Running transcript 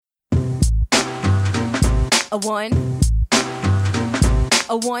A 1,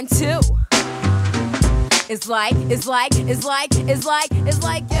 a 1, 2. It's like everybody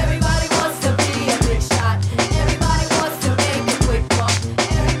wants to be a big shot. Everybody wants to make a quick buck.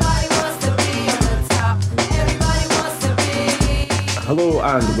 Everybody wants to be on the top. Everybody wants to be. Hello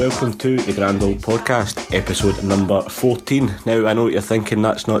and welcome to the Grand Old Podcast, episode number 14. Now I know what you're thinking,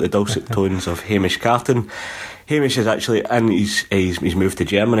 that's not the dulcet tones of Hamish Carton. Hamish is actually in, he's moved to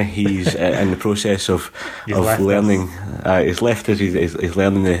Germany. He's in the process of learning. He's left us. He's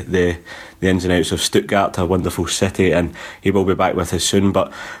learning the ins and outs of Stuttgart, a wonderful city, and he will be back with us soon.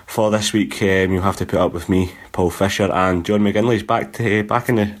 But for this week, you'll have to put up with me, Paul Fisher, and John McGinley's back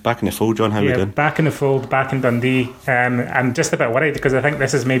in the fold. John, how are we doing? Back in the fold, back in Dundee. I'm just a bit worried because I think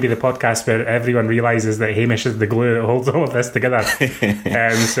this is maybe the podcast where everyone realises that Hamish is the glue that holds all of this together.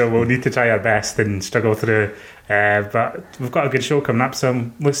 So we'll need to try our best and struggle through. But we've got a good show coming up,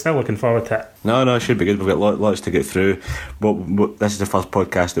 so we're still looking forward to it. No, it should be good. We've got lots to get through. But this is the first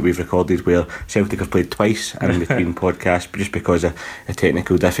podcast that we've recorded where Celtic have played twice in between podcasts, just because of the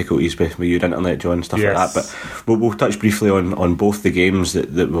technical difficulties with your internet, John, and stuff like that. But we'll touch briefly on both the games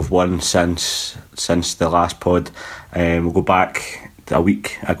that we've won since the last pod. We'll go back a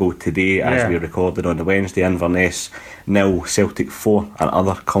week ago today as we recorded on the Wednesday. Inverness 0, Celtic 4,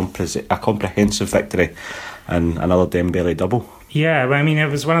 another a comprehensive victory and another Dembele double. Yeah, well, I mean, it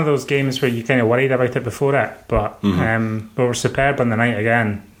was one of those games where you kind of worried about it before it, but we were superb on the night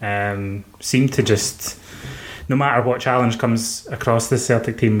again. Seemed to just, no matter what challenge comes across the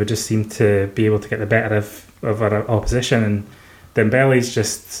Celtic team, we just seem to be able to get the better of our opposition. And Dembele's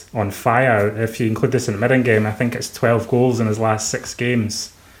just on fire. If you include this in the Mirren game, I think it's 12 goals in his last 6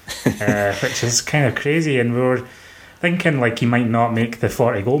 games, which is kind of crazy. And we were thinking like he might not make the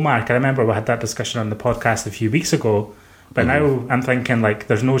 40 goal mark. I remember we had that discussion on the podcast a few weeks ago, but now I'm thinking like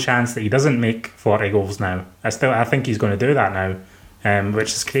there's no chance that he doesn't make 40 goals now. I think he's going to do that now,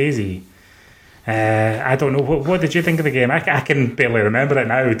 which is crazy. I don't know, what did you think of the game? I can barely remember it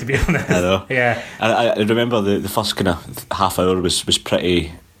now, to be honest. I know. Yeah, I remember the first kind of half hour was pretty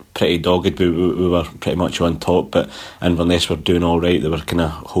dogged. We were pretty much on top, but Inverness were doing all right. They were kind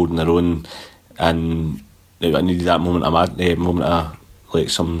of holding their own, and I needed that moment of like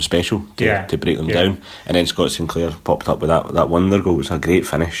something special to break them down. And then Scott Sinclair popped up with that wonder goal. It was a great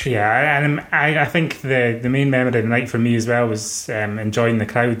finish. Yeah, and I think the main memory of the night for me as well was enjoying the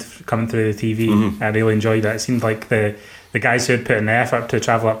crowd coming through the TV. I really enjoyed it. It seemed like the guys who had put in the effort to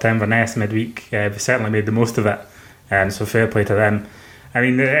travel up to Inverness midweek certainly made the most of it. So fair play to them. I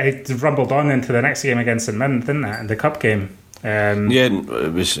mean, it rumbled on into the next game against St Mirren, didn't it? The cup game.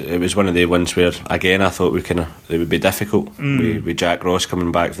 It was one of the ones where again I thought it would be difficult with Jack Ross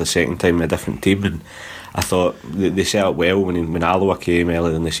coming back for the second time in a different team, and I thought they set up well when Alloa came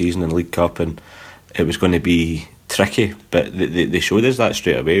earlier in the season in League Cup, and it was going to be tricky, but they showed us that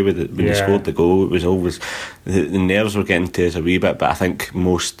straight away when they scored the goal. It was always the nerves were getting to us a wee bit, but I think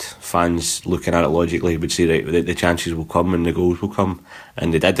most fans looking at it logically would say, right, the chances will come and the goals will come,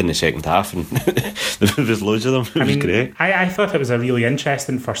 and they did in the second half, and there was loads of them. It was great. I thought it was a really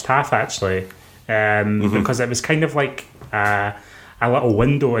interesting first half actually, because it was kind of like a little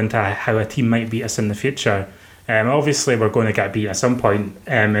window into how a team might beat us in the future. Obviously we're going to get beat at some point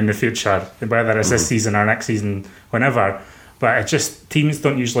in the future, whether it's this season or next season, whenever, but it just, teams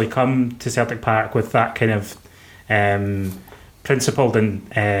don't usually come to Celtic Park with that kind of principled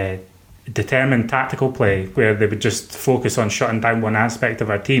and determined tactical play where they would just focus on shutting down one aspect of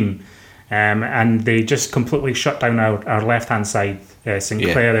our team, and they just completely shut down our left hand side,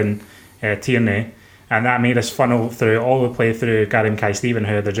 Sinclair and Tierney, and that made us funnel through all the play through Gary Mackay-Steven,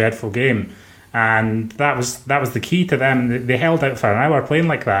 who had a dreadful game. And that was the key to them. They held out for an hour playing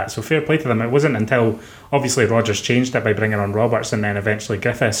like that, so fair play to them. It wasn't until obviously Rodgers changed it by bringing on Roberts and then eventually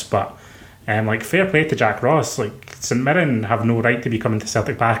Griffiths, but fair play to Jack Ross. Like, St Mirren have no right to be coming to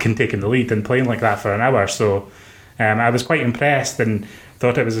Celtic Park and taking the lead and playing like that for an hour, so I was quite impressed and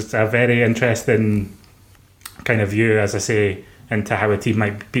thought it was a very interesting kind of view, as I say, into how a team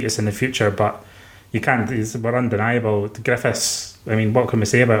might beat us in the future. But you can't, we're undeniable. Griffiths, I mean, what can we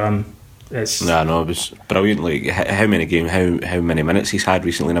say about him? It was brilliant. Like how many minutes he's had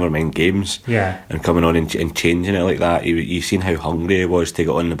recently, never mind games. Yeah, and coming on and changing it like that. You seen how hungry he was to get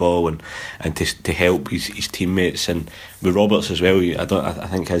on the ball and to help his teammates, and with Roberts as well. I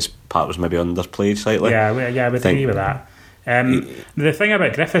think his part was maybe underplayed slightly. Yeah, I would agree with that. The thing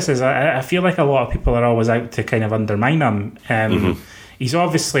about Griffiths is I feel like a lot of people are always out to kind of undermine him. He's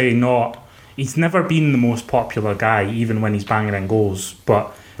obviously not. He's never been the most popular guy, even when he's banging in goals,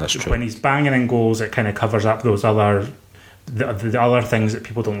 but that's true. When he's banging in goals, it kind of covers up those other the other things that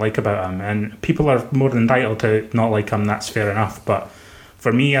people don't like about him. And people are more than entitled to not like him, that's fair enough. But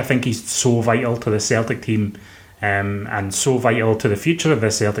for me, I think he's so vital to the Celtic team, and so vital to the future of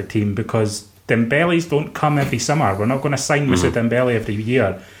the Celtic team, because Dembele's don't come every summer. We're not going to sign Moussa Dembele every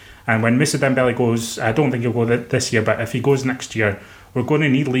year. And when Moussa Dembele goes, I don't think he'll go this year, but if he goes next year, we're going to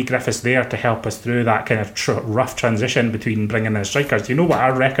need Lee Griffiths there to help us through that kind of rough transition between bringing in strikers. You know what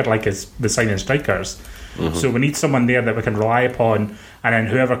our record like is the signing strikers. So we need someone there that we can rely upon, and then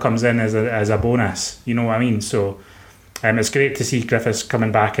whoever comes in as a bonus. You know what I mean? So it's great to see Griffiths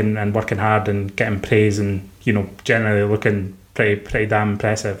coming back and working hard and getting praise, and generally looking pretty damn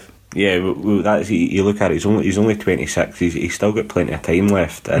impressive. Yeah, well, that's, you look at it, he's only 26. He's still got plenty of time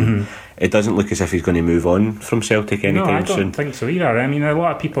left, and it doesn't look as if he's going to move on from Celtic anytime soon. No, I don't think so either. I mean, a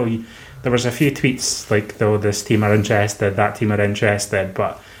lot of people, there was a few tweets like, though, this team are interested, that team are interested,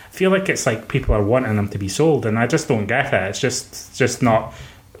 but I feel like it's like people are wanting him to be sold, and I just don't get it. It's just not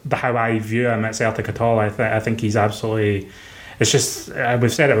how I view him at Celtic at all. I think he's absolutely... It's just,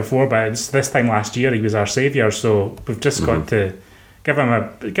 we've said it before, but it's this time last year he was our saviour, so we've just got to give him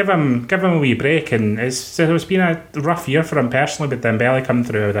a wee break. And it's been a rough year for him personally with Dembele coming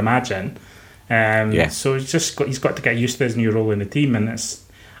through, I would imagine. So he's got to get used to his new role in the team, and it's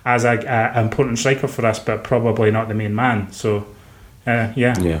as an important striker for us, but probably not the main man. So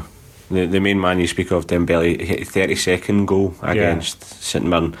yeah. The main man you speak of, Dembele, hit his 32nd goal against St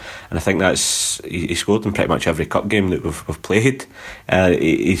Mirren, and I think he scored in pretty much every cup game that we've played.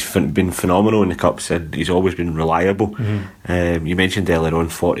 He's been phenomenal in the cups, and he's always been reliable. You mentioned earlier on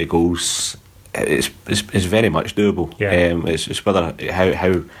 40 goals. It's very much doable. It's whether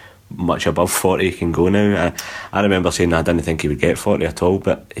how much above 40 he can go now. I remember saying I didn't think he would get 40 at all,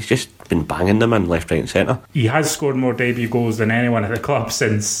 but he's just been banging them in left, right and centre. He has scored more debut goals than anyone at the club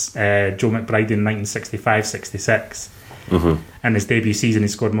since Joe McBride in 1965-66. In his debut season he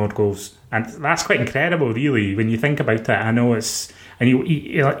scored more goals, and that's quite incredible really when you think about it. I know it's, and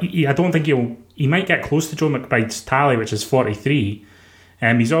I don't think he might get close to Joe McBride's tally, which is 43.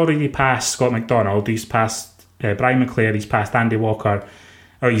 He's already passed Scott McDonald, he's passed Brian McClair, he's passed Andy Walker,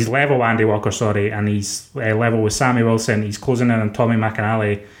 or he's level with Andy Walker, sorry, and he's level with Sammy Wilson. He's closing in on Tommy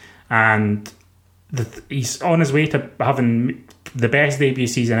McInally, and he's on his way to having the best debut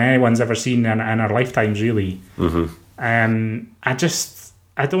season anyone's ever seen in our lifetimes, really.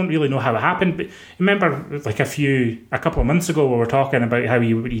 I don't really know how it happened, but remember, like a couple of months ago, we were talking about how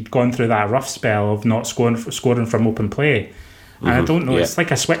he'd gone through that rough spell of not scoring from open play, and I don't know. It's like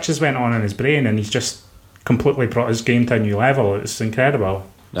a switch has went on in his brain, and he's just completely brought his game to a new level. It's incredible.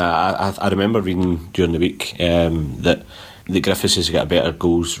 I remember reading during the week that Griffiths has got a better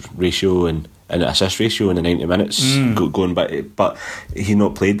goals ratio and assist ratio in the 90 minutes going back, but he's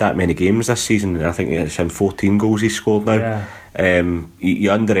not played that many games this season, and I think it's in 14 goals he's scored now.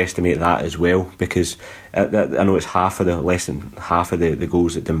 You underestimate that as well, because I know it's less than half of the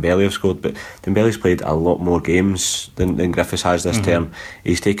goals that Dembele have scored, but Dembele's played a lot more games than Griffiths has this term.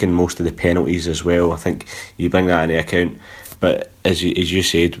 He's taken most of the penalties as well. I think you bring that into account, but as you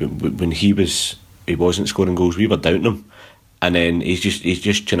said, when he wasn't scoring goals, we were doubting him. And then he's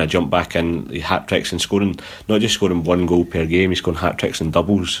just trying to jump back in, hat tricks and scoring, not just scoring one goal per game, he's scoring hat tricks and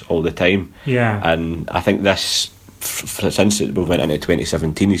doubles all the time. And I think this, since we went into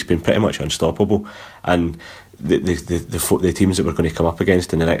 2017, he's been pretty much unstoppable. And the teams that we're going to come up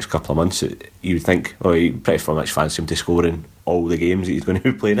against in the next couple of months, you would think, you pretty much fancy him to score in all the games that he's going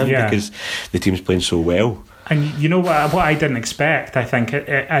to be playing in, because the team's playing so well. And you know what I didn't expect, I think,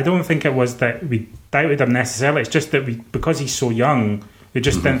 I don't think it was that we doubted him necessarily, it's just that because he's so young, we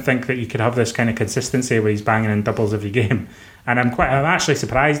just didn't think that you could have this kind of consistency where he's banging in doubles every game. And I'm actually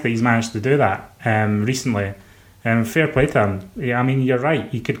surprised that he's managed to do that recently. Fair play to him. Yeah, I mean, you're right,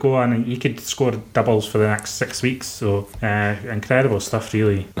 he could go on and he could score doubles for the next 6 weeks, so incredible stuff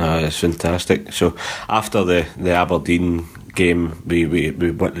really. It's fantastic. So after the Aberdeen game, we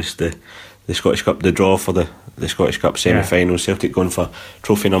witnessed the Scottish Cup, the draw for the Scottish Cup semi-final. Celtic going for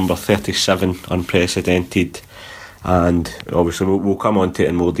trophy number 37, unprecedented, and obviously we'll come on to it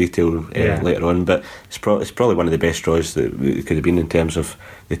in more detail later on, but it's probably one of the best draws that it could have been in terms of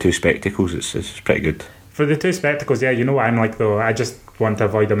the two spectacles. It's pretty good. For the two spectacles, you know what I'm like though, I just want to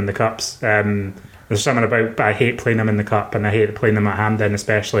avoid them in the cups. There's something about, I hate playing them in the cup, and I hate playing them at Hampden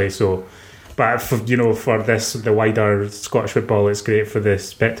especially, so... But for the wider Scottish football, it's great for the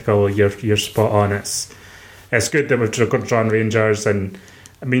spectacle. You're spot on. It's good that we've drawn Rangers, and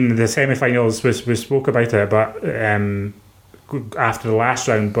I mean the semi-finals. We spoke about it, but after the last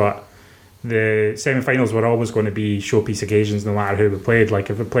round, but the semi-finals were always going to be showpiece occasions no matter who we played. Like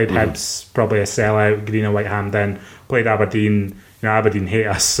if we played Hibs, probably a sellout, green and white Hampden. Played Aberdeen, Aberdeen hate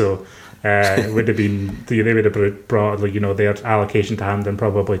us, so it would have been, they would have brought their allocation to Hampden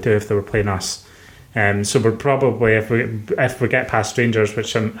probably too if they were playing us. So we're probably, if we get past Rangers,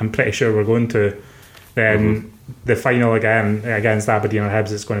 which I'm pretty sure we're going to, then the final again against Aberdeen or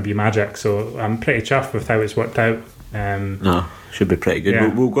Hibs, it's going to be magic. So I'm pretty chuffed with how it's worked out. No, should be pretty good.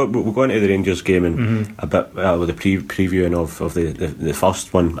 Yeah. We'll go into the Rangers game in a bit with the previewing of the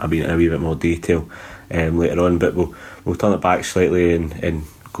first one. I mean, in a wee bit more detail later on, but we'll turn it back slightly and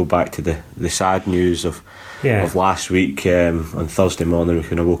go back to the sad news of last week. On Thursday morning, we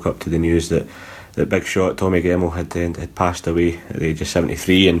kind of woke up to the news that big shot Tommy Gemmell had passed away at the age of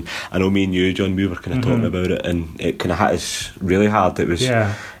 73, and I know me and you, John, we were kind of talking about it, and it kind of hit us really hard. It was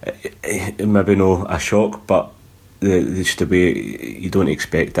maybe no a shock, but just the way you don't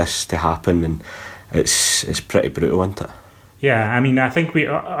expect this to happen, and it's pretty brutal, isn't it? Yeah, I mean, I think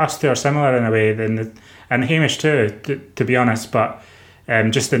us two are similar in a way, and Hamish too, to be honest, but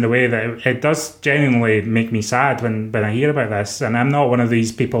just in the way that it does genuinely make me sad when I hear about this. And I'm not one of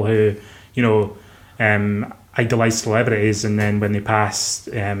these people who, idolise celebrities and then when they pass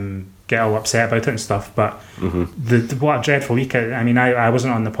get all upset about it and stuff, but what a dreadful week. I mean, I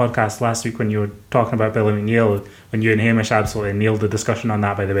wasn't on the podcast last week when you were talking about Billy McNeil, when you and Hamish absolutely nailed the discussion on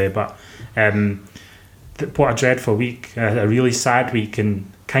that, by the way, but what a dreadful week, a really sad week, and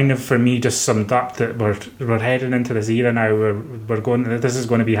kind of for me just summed up that we're heading into this era now where this is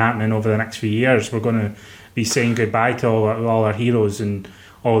going to be happening over the next few years. We're going to be saying goodbye to all our heroes and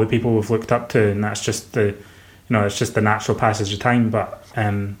all the people we've looked up to, and that's just it's just the natural passage of time. But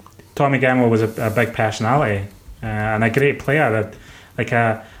Tommy Gemmell was a big personality and a great player, like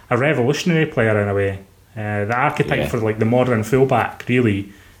a revolutionary player in a way, the archetype for like the modern fullback,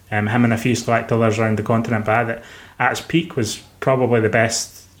 really. Him and a few select others around the continent, but at his peak was probably the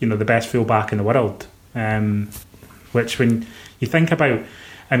best fullback in the world. Which, when you think about,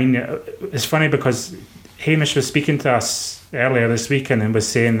 I mean, it's funny because Hamish was speaking to us earlier this week and was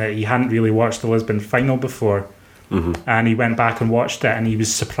saying that he hadn't really watched the Lisbon final before, and he went back and watched it and he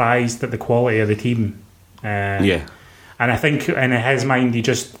was surprised at the quality of the team. And I think in his mind he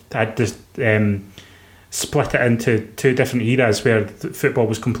just had this split it into two different eras where football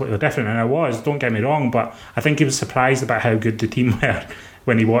was completely different, and it was, don't get me wrong, but I think he was surprised about how good the team were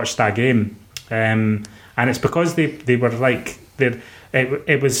when he watched that game. And it's because they were like,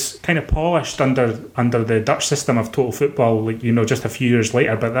 it was kind of polished under the Dutch system of total football, like, just a few years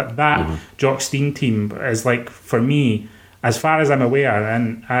later, but that Jock Stein team is, like, for me, as far as I'm aware,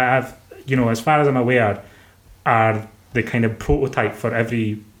 and as far as I'm aware, are the kind of prototype for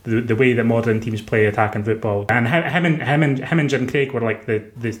the way that modern teams play attacking football. And him and Jim Craig were like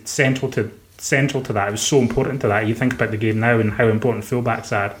the central to that. It was so important to that. You think about the game now and how important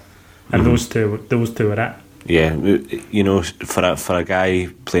fullbacks are, and those two are it. Yeah, for a guy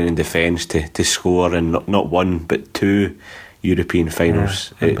playing in defence to score in not one but two European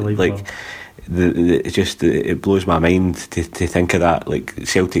finals, it blows my mind to think of that. Like,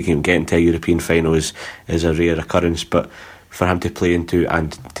 Celtic getting to a European final is a rare occurrence, but for him to play into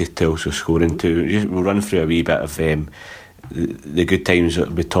and to also score into, we'll run through a wee bit of the good times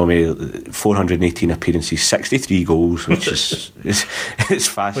with Tommy. 418 appearances, 63 goals, which is it's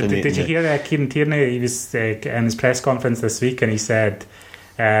fascinating. Did you hear Kieran Tierney? He was in his press conference this week, and he said,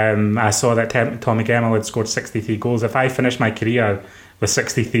 I saw that Tommy Gemmell had scored 63 goals. If I finish my career with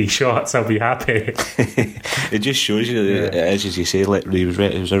 63 shots, I'll be happy. It just shows you that it is, as you say, like,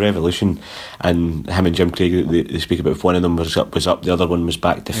 it was a revolution. And him and Jim Craig, they speak about, if one of them was up, the other one was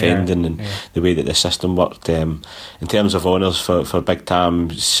back defending, and the way that the system worked. In terms of honours for Big Tam,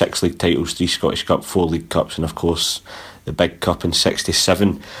 6 league titles, 3 Scottish Cup, 4 League Cups, and of course the Big Cup in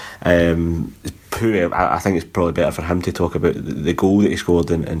 67. I think it's probably better for him to talk about the goal that he scored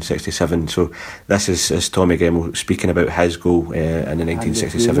in 67. So this is Tommy Gemmell speaking about his goal in the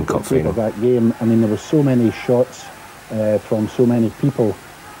 1967 Cup final. That game, I mean, there were so many shots from so many people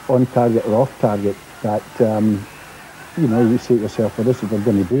on target or off target that you say to yourself, well, we're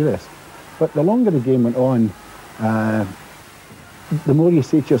going to do this. But the longer the game went on, the more you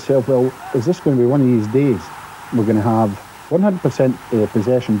say to yourself, well, is this going to be one of these days we're going to have 100%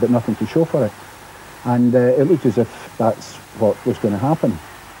 possession but nothing to show for it? And it looked as if that's what was going to happen,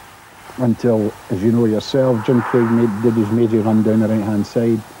 until, as you know yourself, Jim Craig did his major run down the right hand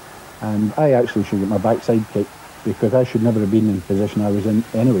side, and I actually should get my backside kicked, because I should never have been in the position I was in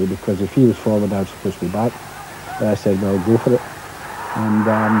anyway, because if he was forward I was supposed to be back. I said, well, go for it. And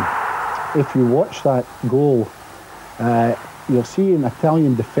if you watch that goal, you'll see an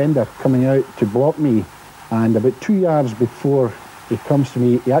Italian defender coming out to block me, and about 2 yards before he comes to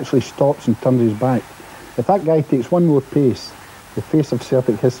me, he actually stops and turns his back. If that guy takes one more pace, the face of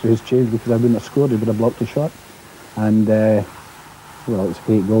Celtic history has changed, because I wouldn't have scored, he would have blocked the shot. And, well, it's a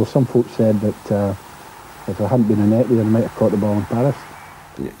great goal. Some folks said that if there hadn't been a net there, they might have caught the ball in Paris.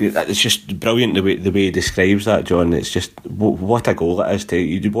 It's just brilliant the way he describes that, John. It's just what a goal it is.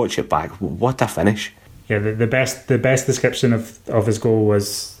 You watch it back, what a finish. Yeah, the best description of his goal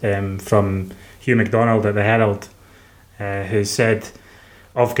was from Hugh MacDonald at the Herald, who said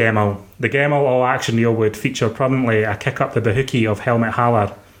of Gemmell, the Gemmell all-action reel would feature prominently a kick up the Bahuki of Helmut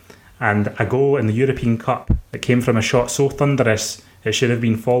Haller and a goal in the European Cup that came from a shot so thunderous it should have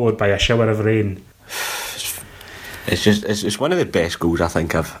been followed by a shower of rain. It's one of the best goals I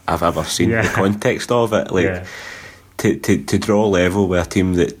think I've ever seen. Yeah. The context of it, like, Yeah. to draw level with a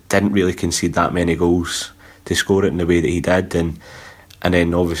team that didn't really concede that many goals, to score it in the way that he did, and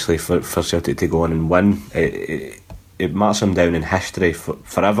then obviously for Celtic to go on and win, it marks him down in history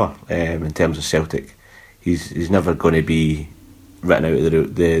forever. In terms of Celtic, he's never going to be written out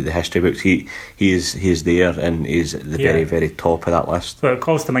of the history books. He is there, and he's at the very, very top of that list. But it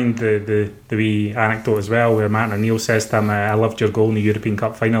calls to mind the wee anecdote as well, where Martin O'Neill says to him, "I loved your goal in the European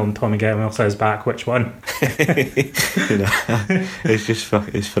Cup final," and Tommy Gemmell says back, "Which one?" You know,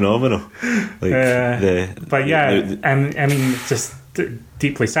 it's phenomenal. Like, but yeah, I mean, it's just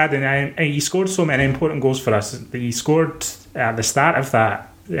deeply sad. And he scored so many important goals for us. He scored at the start of that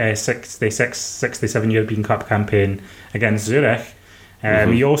 66-67 European Cup campaign against Zurich.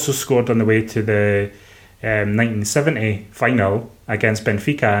 He also scored on the way to the 1970 final against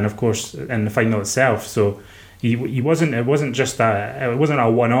Benfica, and of course in the final itself. So it wasn't a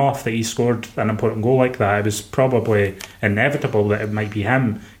one-off that he scored an important goal like that. It was probably inevitable that it might be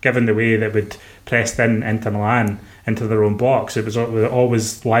him, given the way that would pressed into Milan into their own box. It was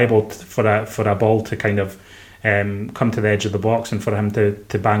always liable for a ball to kind of come to the edge of the box and for him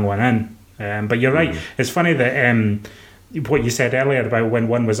to bang one in. But you're right. It's funny that what you said earlier about when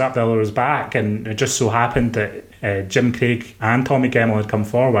one was up, the other was back, and it just so happened that Jim Craig and Tommy Gemmell had come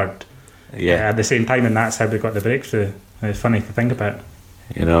forward at the same time, and that's how we got the breakthrough. It's funny to think about.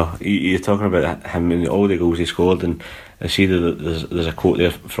 You know, you're talking about him and all the goals he scored, and I see that there's a quote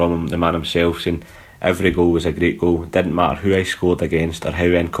there from him, the man himself, saying every goal was a great goal. Didn't matter who I scored against or how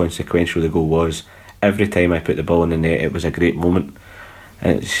inconsequential the goal was. Every time I put the ball in the net, it was a great moment.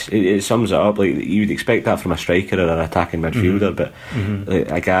 And it sums it up. Like, you'd expect that from a striker or an attacking midfielder, but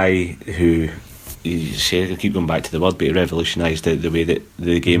like, a guy who, you say, I keep going back to the word, but he revolutionised the way that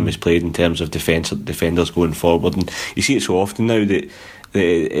the game was played in terms of defenders going forward. And you see it so often now that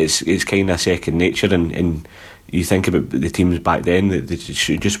it's kind of second nature, and you think about the teams back then that it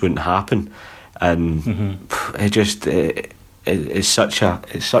just wouldn't happen, and it's such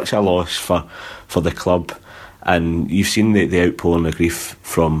a loss for the club. And you've seen the outpouring of grief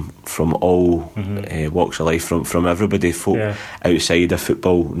from all walks of life, from everybody, folk outside of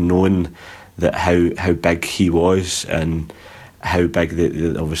football, knowing that how big he was and how big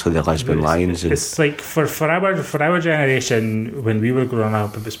obviously the Lisbon Lions. It's like for our generation, when we were growing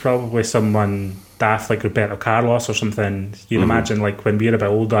up, it was probably someone daft like Roberto Carlos or something. You'd imagine, like, when we're a bit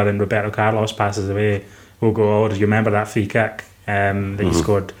older and Roberto Carlos passes away, we'll go, "Oh, do you remember that free kick that he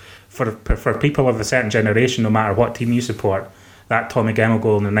scored?" For people of a certain generation, no matter what team you support, that Tommy Gemmell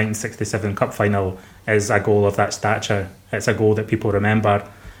goal in the 1967 Cup final is a goal of that stature. It's a goal that people remember,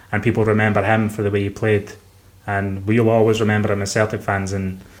 and people remember him for the way he played, and we'll always remember him as Celtic fans.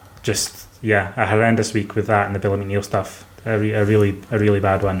 And just, a horrendous week with that and the Billy McNeil stuff. A really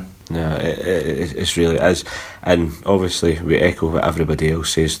bad one. Yeah, it really is. And obviously we echo what everybody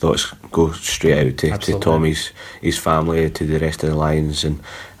else says. Thoughts go straight out to Tommy's his family, to the rest of the Lions,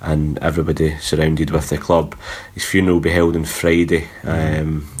 and everybody surrounded with the club. His funeral will be held on Friday.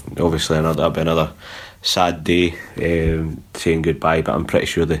 Obviously another sad day, saying goodbye, but I'm pretty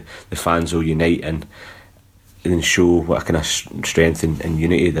sure the fans will unite and show what kind of strength and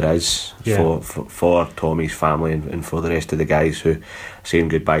unity there is for Tommy's family and for the rest of the guys who are saying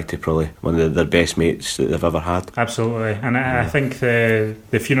goodbye to probably one of their best mates that they've ever had. Absolutely. And I think the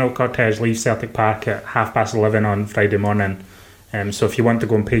funeral cortege leaves Celtic Park at 11:30 on Friday morning. So if you want to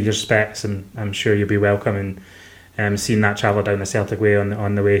go and pay your respects, and I'm sure you'll be welcome in seeing that travel down the Celtic Way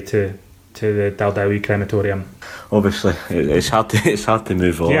on the way to the Daldowie crematorium. Obviously, it's hard to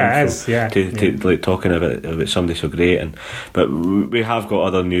move on. Yeah, it is. To like talking about somebody so great, but we have got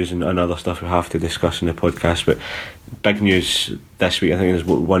other news and other stuff we have to discuss in the podcast. But big news this week, I think, is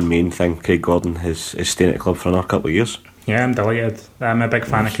one main thing. Craig Gordon is staying at the club for another couple of years. Yeah, I'm delighted. I'm a big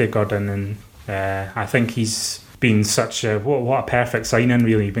fan of Craig Gordon, and I think he's been such a what a perfect signing,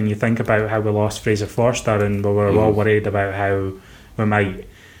 really, when you think about how we lost Fraser Forster and we were all worried about how we might,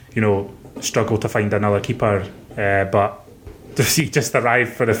 struggle to find another keeper. But he just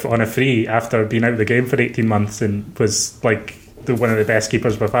arrived on a free after being out of the game for 18 months and was like one of the best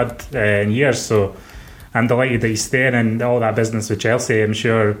keepers we've had in years. So I'm delighted that he's staying, and all that business with Chelsea, I'm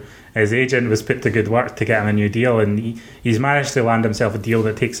sure his agent was put to good work to get him a new deal, and he's managed to land himself a deal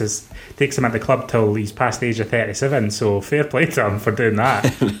that takes him at the club till he's past the age of 37. So fair play to him for doing that.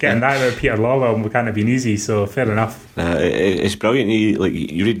 Getting that out of Peter Lawwell can't have been easy, so fair enough. It's brilliant.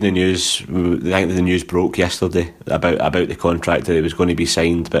 You read the news. I think the news broke yesterday about the contract that it was going to be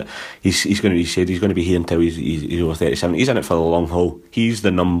signed, but he said he's going to be here until he's over 37. He's in it for the long haul. He's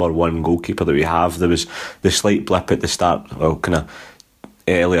the number one goalkeeper that we have. There was the slight blip at the start, well, kind of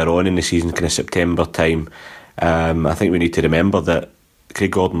earlier on in the season, kind of September time. I think we need to remember that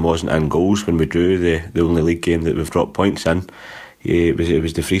Craig Gordon wasn't in goals when we drew the only league game that we've dropped points in. It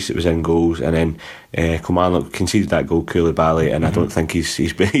was De Vries that was in goals, and then Kilmarnock conceded that goal, Koulibaly, and I don't think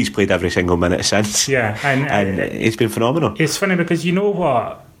he's played every single minute since. Yeah, and it's been phenomenal. It's funny because you know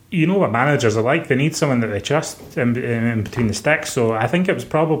what managers are like. They need someone that they trust in between the sticks. So I think it was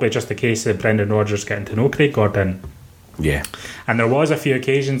probably just a case of Brendan Rodgers getting to know Craig Gordon. Yeah, and there was a few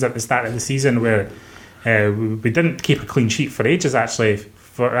occasions at the start of the season where we didn't keep a clean sheet for ages. Actually,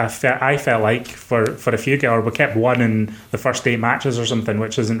 I felt like for a few games, or we kept one in the first 8 matches or something,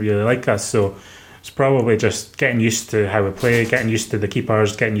 which isn't really like us. So it's probably just getting used to how we play, getting used to the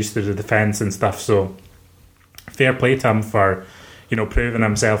keepers, getting used to the defence and stuff. So fair play to him for proving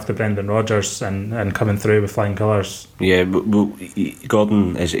himself to Brendan Rodgers and coming through with flying colours. Yeah,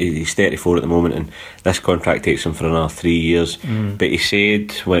 Gordon he's 34 at the moment, and this contract takes him for another 3 years. But he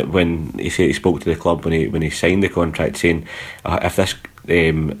said when he spoke to the club when he signed the contract, saying, "If this,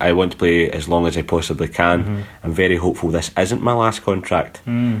 I want to play as long as I possibly can. I'm very hopeful this isn't my last contract."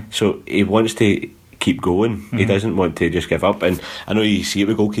 So he wants to keep going. He doesn't want to just give up. And I know you see it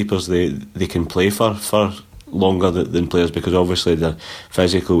with goalkeepers; they can play for longer than players, because obviously the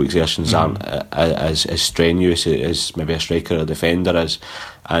physical exertions aren't as strenuous as maybe a striker or a defender is.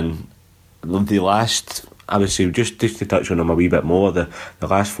 And the last, I would say, just to touch on him a wee bit more, the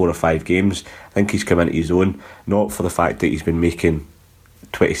last 4 or 5 games, I think he's come into his own, not for the fact that he's been making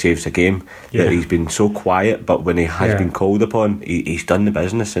 20 saves a game, that he's been so quiet, but when he has been called upon, he's done the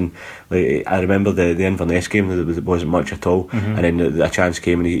business. And I remember the Inverness game, there wasn't much at all, and then a chance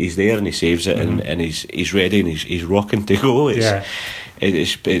came and he's there and he saves it, and he's ready and he's rocking to go. It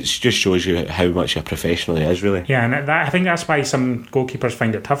just shows you how much a professional he is, really. Yeah, and I think that's why some goalkeepers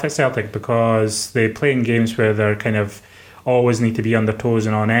find it tough at Celtic, because they play in games where they're kind of always need to be on their toes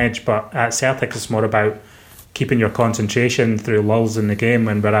and on edge, but at Celtic it's more about keeping your concentration through lulls in the game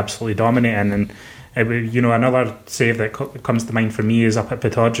when we're absolutely dominating. And another save that comes to mind for me is up at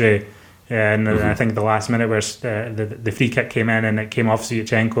Pittodrie, and I think the last minute where the free kick came in and it came off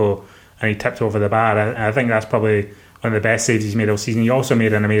Zinchenko and he tipped over the bar. I think that's probably one of the best saves he's made all season. He also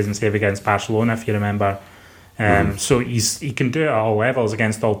made an amazing save against Barcelona, if you remember. So he can do it at all levels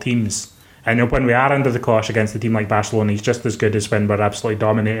against all teams. And when we are under the cosh against a team like Barcelona, he's just as good as when we're absolutely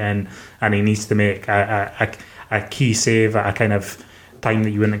dominating, and he needs to make a key save at a kind of time that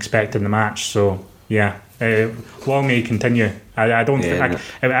you wouldn't expect in the match. So yeah, long may he continue. I don't.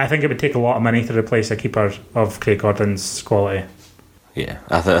 I think it would take a lot of money to replace a keeper of Craig Gordon's quality. Yeah,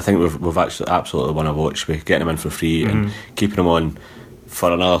 I think we've actually absolutely won a watch with getting him in for free and keeping him on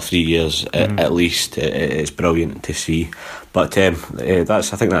for another 3 years at least. It's brilliant to see. But I think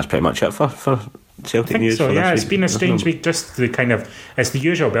that's pretty much it for Celtic news. So, yeah, it's been a strange week. Just the kind of, it's the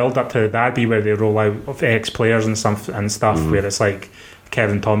usual build up to the derby where they roll out of ex players and stuff, where it's like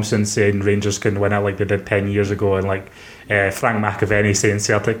Kevin Thompson saying Rangers can win it like they did 10 years ago, and like Frank McAvenny saying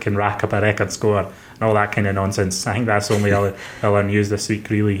Celtic can rack up a record score and all that kind of nonsense. I think that's the only other news this week,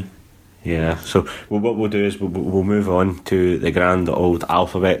 really. Yeah, so what we'll do is we'll move on to the grand old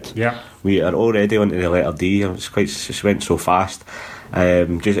alphabet. Yeah, we are already on to the letter D. It went so fast.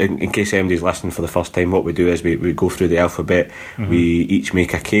 Just in case anybody's listening for the first time, what we do is we go through the alphabet. We each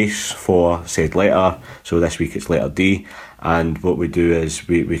make a case for said letter. So this week it's letter D, and what we do is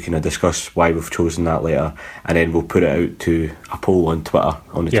we kind of discuss why we've chosen that letter, and then we'll put it out to a poll on Twitter,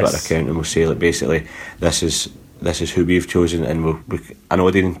 on the Twitter account, and we'll say, like, basically this is who we've chosen, and we'll an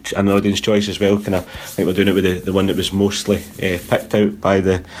audience choice as well. I think we're doing it with the one that was mostly picked out by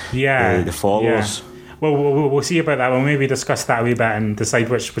the followers. Yeah. Well, we'll see about that. We'll maybe discuss that a wee bit and decide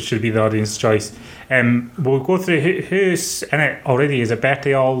which should be the audience choice. We'll go through who's in it already. Is it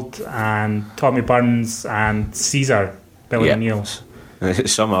Bertie Auld and Tommy Burns and Caesar, Billy O'Neill?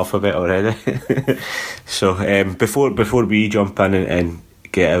 Some alphabet already. So before we jump in and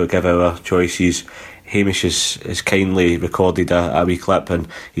give our choices, Hamish has kindly recorded a wee clip, and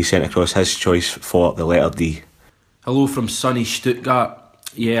he sent across his choice for the letter D. Hello from sunny Stuttgart.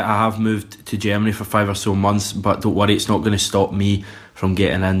 Yeah, I have moved to Germany for 5 or so months, but don't worry, it's not going to stop me from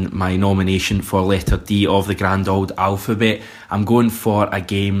getting in my nomination for letter D of the grand old alphabet. I'm going for a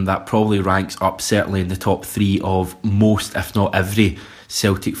game that probably ranks up certainly in the top 3 of most, if not every,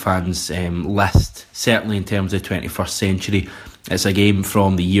 Celtic fans' list, certainly in terms of the 21st century. It's a game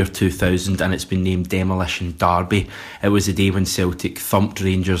from the year 2000 and it's been named Demolition Derby. It was the day when Celtic thumped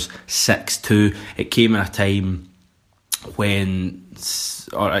Rangers 6-2. It came at a time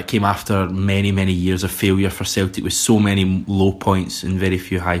it came after many, many years of failure for Celtic, with so many low points and very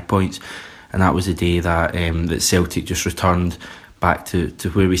few high points. And that was the day that that Celtic just returned back to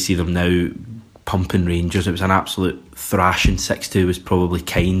where we see them now, pumping Rangers. It was an absolute thrashing. 6-2 was probably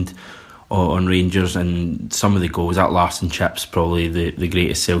kind on Rangers, and some of the goals, that Larson chip's probably the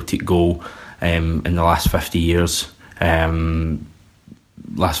greatest Celtic goal in the last 50 years, last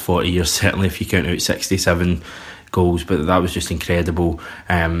 40 years certainly, if you count out 67 goals. But that was just incredible.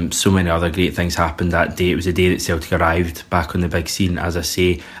 So many other great things happened that day. It was the day that Celtic arrived back on the big scene. As I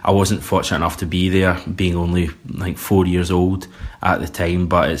say, I wasn't fortunate enough to be there, being only like 4 years old at the time,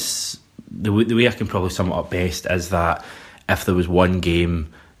 but it's the way I can probably sum it up best is that if there was one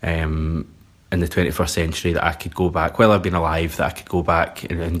game in the 21st century that I could go back, while I've been alive, that I could go back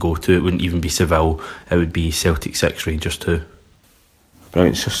and go to, it wouldn't even be Seville, it would be Celtic 6, Rangers 2.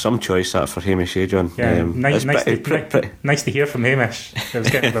 Brilliant. So some choice that for Hamish, John. Yeah, nice to hear from Hamish. I was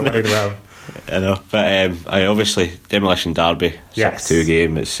getting a bit worried about him. I know, but I obviously Demolition Derby, 6-2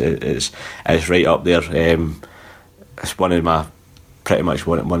 game. It's right up there. It's one of my pretty much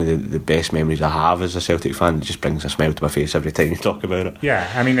one of the best memories I have as a Celtic fan. It just brings a smile to my face every time you talk about it. Yeah,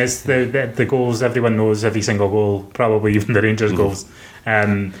 I mean, it's the goals. Everyone knows every single goal, probably even the Rangers goals.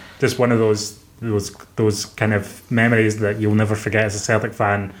 Just one of those kind of memories that you'll never forget as a Celtic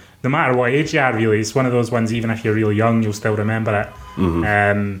fan, no matter what age you are. Really, it's one of those ones. Even if you're really young, you'll still remember it.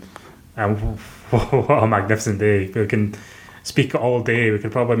 And what a magnificent day! We can speak all day. We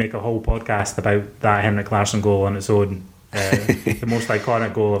could probably make a whole podcast about that Henrik Larsson goal on its own. The most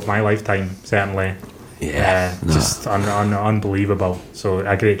iconic goal of my lifetime, certainly. Yeah, just unbelievable. So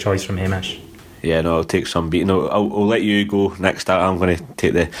a great choice from Hamish. Yeah, no, I'll take some beating. I'll let you go next. I'm going to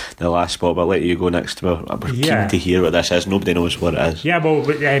take the last spot, but I'll let you go next. We're keen to hear what this is. Nobody knows what it is. Yeah, well,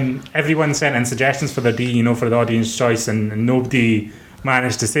 everyone sent in suggestions for the D, for the audience choice, and nobody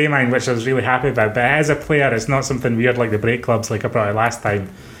managed to say mine, which I was really happy about. But as a player, it's not something weird like the break clubs, like I brought it last time.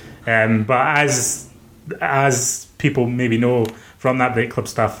 But as people maybe know from that break club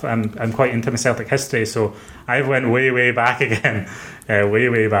stuff, I'm quite into my Celtic history, so I went way back again,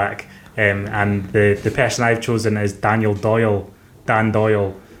 way back. And the person I've chosen is Dan Doyle,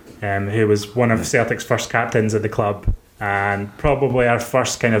 who was one of Celtic's first captains at the club, and probably our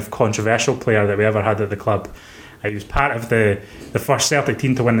first kind of controversial player that we ever had at the club. He was part of the first Celtic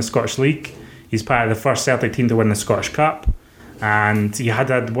team to win the Scottish League. He's part of the first Celtic team to win the Scottish Cup, and he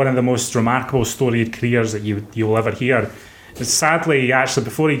had one of the most remarkable storied careers that you'll ever hear. Sadly, actually,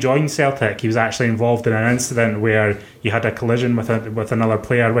 before he joined Celtic, he was actually involved in an incident where he had a collision with another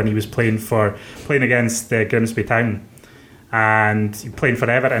player when he was playing against Grimsby Town, and he playing for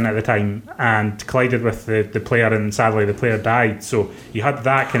Everton at the time, and collided with the player, and sadly the player died. So he had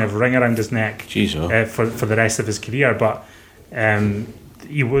that kind of ring around his neck for the rest of his career. But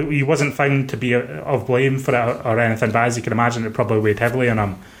he wasn't found to be of blame for it or anything. But as you can imagine, it probably weighed heavily on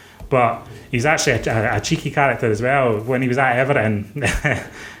him. But he's actually a cheeky character as well. When he was at Everton,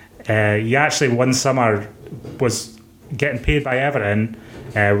 he actually one summer was getting paid by Everton,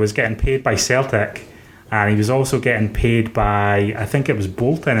 was getting paid by Celtic, and he was also getting paid by, I think it was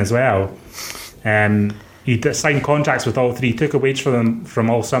Bolton as well. He signed contracts with all three, took a wage for them from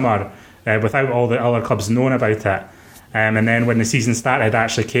all summer without all the other clubs knowing about it. And then when the season started,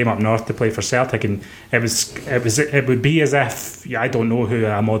 actually came up north to play for Celtic, and it would be as if, I don't know who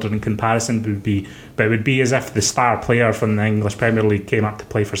a modern comparison would be, but it would be as if the star player from the English Premier League came up to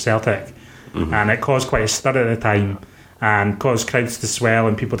play for Celtic. And it caused quite a stir at the time and caused crowds to swell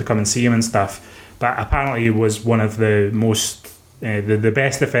and people to come and see him and stuff. But apparently he was one of the most the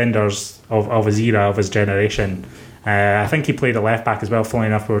best defenders of his era, of his generation. I think he played at left back as well. Funnily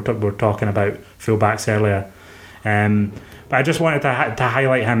enough, we were talking about full backs earlier. But I just wanted to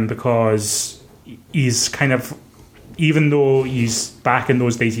highlight him because he's kind of, even though he's back in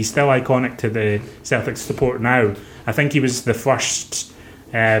those days, he's still iconic to the Celtic support now. I think he was the first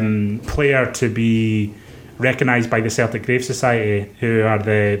player to be recognised by the Celtic Grave Society, who are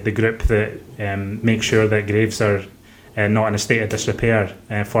the group that make sure that graves are not in a state of disrepair,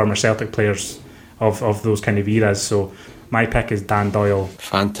 former Celtic players of those kind of eras. So my pick is Dan Doyle.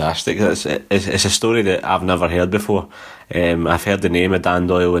 Fantastic. It's a story that I've never heard before. I've heard the name of Dan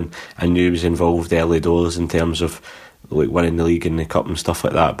Doyle and I knew he was involved early doors in terms of like winning the league and the cup and stuff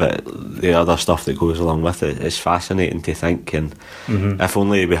like that, but the other stuff that goes along with it is fascinating to think. And if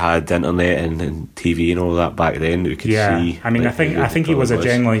only we had internet and TV and all that back then, we could see. I mean, I think he was a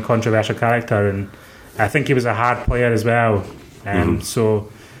genuinely controversial character, and I think he was a hard player as well. So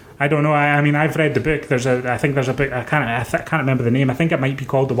I don't know. I mean, I've read the book. I think there's a book. I can't remember the name. I think it might be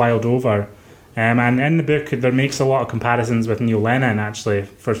called The Wild Rover. And in the book, there makes a lot of comparisons with Neil Lennon. Actually,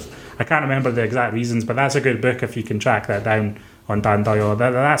 I can't remember the exact reasons, but that's a good book if you can track that down on Dan Doyle.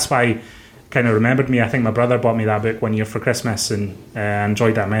 That's why it kind of remembered me. I think my brother bought me that book one year for Christmas, and I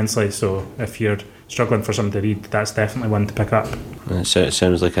enjoyed that immensely. So if you're struggling for something to read, that's definitely one to pick up. It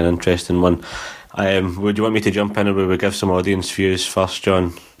sounds like an interesting one. Would you want me to jump in, or will we give some audience views first,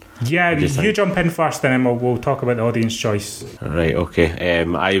 John? Yeah, you jump in first, and then we'll talk about the audience choice. Right. Okay.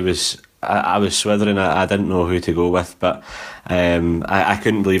 I was swithering. I didn't know who to go with, but I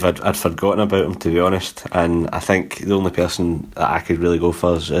couldn't believe I'd forgotten about him, to be honest. And I think the only person that I could really go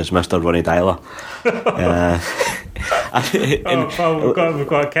for is Mr. Ronny Deila. We've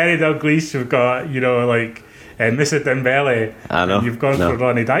got Kenny Dalglish, we've got Moussa Dembele. I know. And you've gone for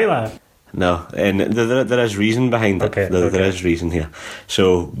Ronny Deila. No, and there is reason behind it. There is reason here.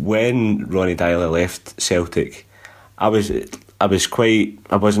 So when Ronny Deila left Celtic, I was a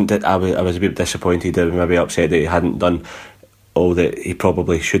bit disappointed, maybe upset that he hadn't done all that he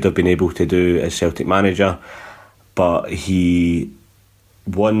probably should have been able to do as Celtic manager, but he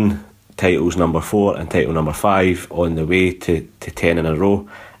won titles number 4 and title number 5 on the way to 10 in a row,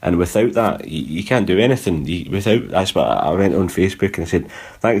 and without that you can't do anything. That's what I went on Facebook and I said,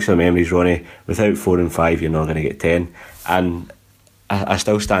 thanks for the memories, Ronnie. Without 4 and 5 you're not going to get 10, and I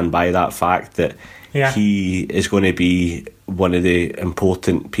still stand by that fact that he is going to be one of the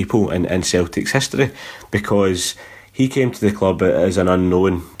important people in Celtic's history, because he came to the club as an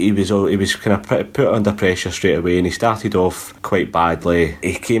unknown. He was kind of put under pressure straight away, and he started off quite badly.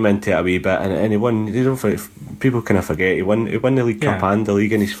 He came into it a wee bit, and he won. People kind of forget he won the League Cup and the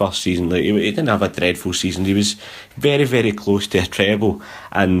league in his first season. Like, he didn't have a dreadful season. He was very, very close to a treble,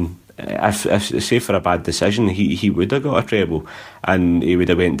 and if say for a bad decision, he would have got a treble, and he would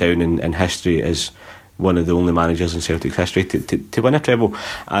have went down in history as one of the only managers in Celtic's history to win a treble.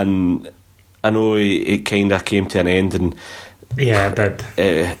 And I know it kind of came to an end, and it did.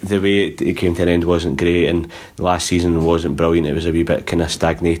 The way it came to an end wasn't great, and the last season wasn't brilliant. It was a wee bit kind of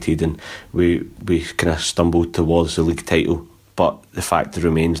stagnated, and we kind of stumbled towards the league title. But the fact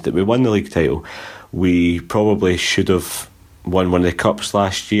remains that we won the league title. We probably should have won one of the cups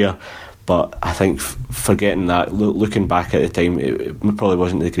last year, but I think forgetting that, looking back at the time, it probably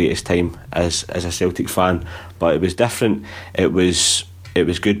wasn't the greatest time as a Celtic fan, but it was different. It was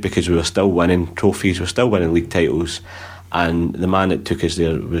good because we were still winning trophies, we were still winning league titles, and the man that took us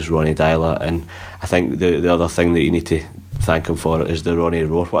there was Ronny Deila. And I think the other thing that you need to thank him for is the Ronny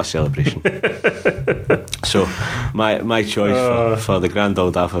Roar. What a celebration. So my choice for the grand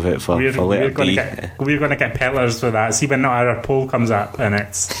old alphabet for letter D. We're going to get peddlers for that. See when our poll comes up and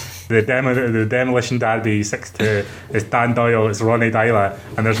it's the Demolition Derby 6-2, it's Dan Doyle, it's Ronny Deila,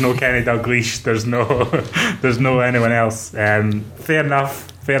 and there's no Kenny Dalglish, there's no anyone else. Fair enough.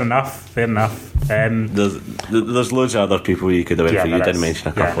 There's loads of other people you could have went for. You did mention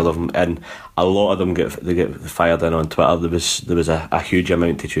a couple of them, and a lot of them get fired in on Twitter. There was a huge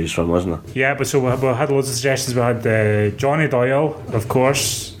amount to choose from, wasn't there? Yeah, but so we had loads of suggestions. We had Johnny Doyle, of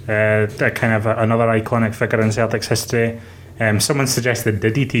course, kind of another iconic figure in Celtic's history. Someone suggested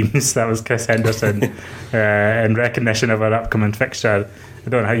Diddy teams. That was Chris Henderson, in recognition of our upcoming fixture. I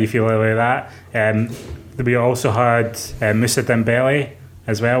don't know how you feel about that. We also had Moussa Dembele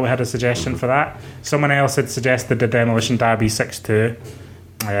as well. We had a suggestion for that. Someone else had suggested the Demolition Derby 6-2,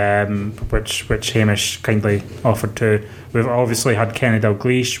 which Hamish kindly offered to. We've obviously had Kenny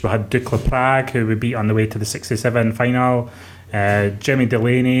Dalglish. We had Dukla Prague, who we beat on the way to the 67 final. Jimmy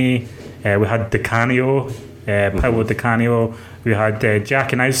Delaney. We had Di Canio. Paolo Di Canio. We had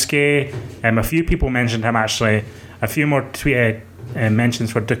Jakinowski. A few people mentioned him, actually. A few more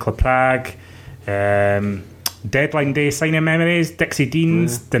mentions for Dukla Prague. Deadline day signing memories, Dixie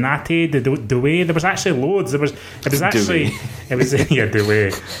Deans, Donati, Douay. There was actually loads. Douay.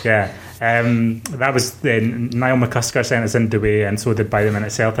 Yeah. That was Niall McCusker sent us in Douay, and so did By the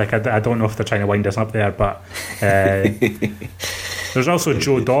Minute Celtic. I don't know if they're trying to wind us up there, but There's also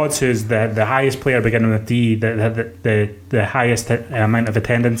Joe Dodds, who's the highest player beginning with D, the highest amount of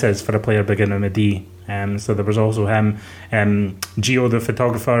attendances for a player beginning with D. So there was also him. Gio, the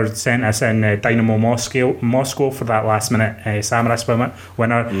photographer, sent us in Dynamo Moscow for that last minute Samaras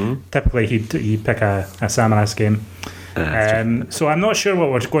winner. Typically he'd pick a Samaras game. So I'm not sure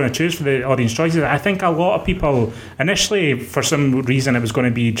what we're going to choose for the audience choices. I think a lot of people initially, for some reason, it was going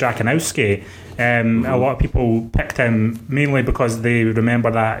to be Drakanowski. A lot of people picked him mainly because they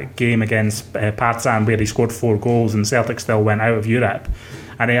remember that game against Partizan where he scored 4 goals and Celtic still went out of Europe.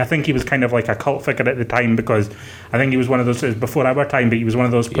 And I think he was kind of like a cult figure at the time, because I think he was one of those, before our time, but he was one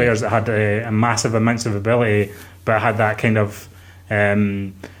of those players that had a massive amounts of ability, but had that kind of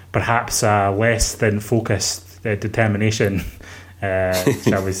perhaps less than focused determination,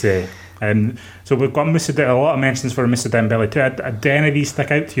 shall we say. So we've got a lot of mentions for Moussa Dembele too. Do any of these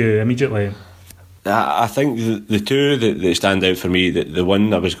stick out to you immediately? I think the two that stand out for me, the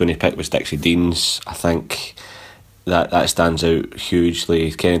one I was going to pick was Dixie Deans. I think that stands out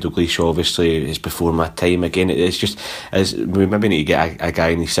hugely. Kenny Dalglish obviously is before my time. Again, it's just, as we maybe need to get a guy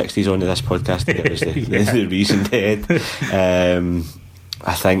in his 60s onto this podcast to give us the reason dead.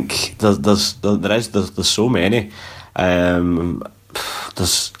 I think there's so many. I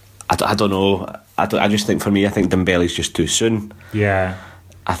don't know. I just think for me, I think Dembele's just too soon. Yeah.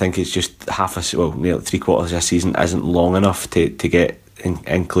 I think it's just nearly 3/4 of a season isn't long enough to get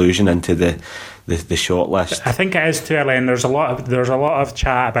inclusion into the short list. I think it is too early, and there's a lot of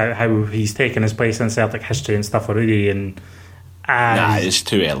chat about how he's taken his place in Celtic history and stuff already. And it's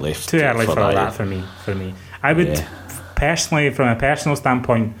too early. For all that for me. I would personally, from a personal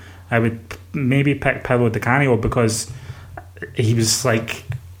standpoint, I would maybe pick Paolo Di Canio, because he was like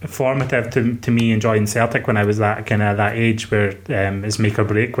formative to me enjoying Celtic when I was that age where it's make or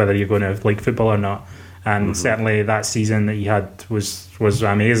break whether you're going to like football or not. And certainly that season that he had was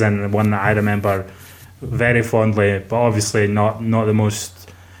amazing, and one that I remember very fondly, but obviously not the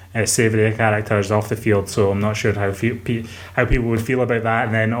most savoury characters off the field, so I'm not sure how people would feel about that.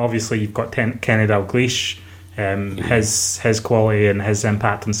 And then obviously you've got Kenny Dalglish. His quality and his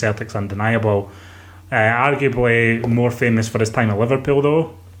impact on Celtic's undeniable. Arguably more famous for his time at Liverpool,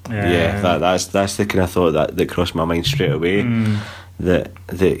 though. That's the kind of thought that crossed my mind straight away. That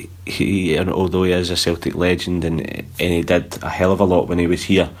he, although he is a Celtic legend and he did a hell of a lot when he was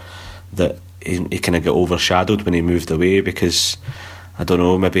here, that he kind of got overshadowed when he moved away, because I don't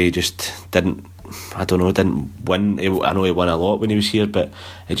know, maybe he just didn't win. I know he won a lot when he was here, but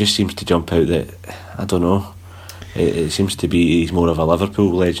it just seems to jump out that I don't know. It seems to be he's more of a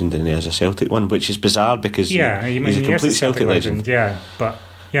Liverpool legend than he is a Celtic one, which is bizarre because he's a complete Celtic legend. Yeah,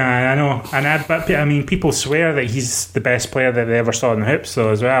 I know. But I mean, people swear that he's the best player that they ever saw in the hoops, though,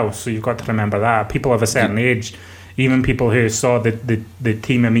 as well. So you've got to remember that. People of a certain age, even people who saw the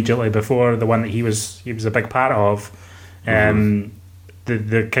team immediately before the one that he was a big part of,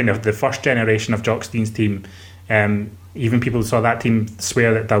 the kind of the first generation of Jock Stein's team, even people who saw that team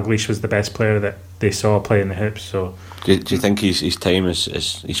swear that Dalglish was the best player that they saw play in the hoops. So do you think his time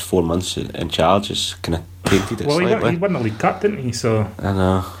his 4 months in charge is kind of tainted? Well, he won the League Cup, didn't he? So I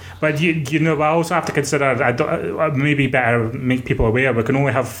know. But you know, I also have to consider, maybe better make people aware, we can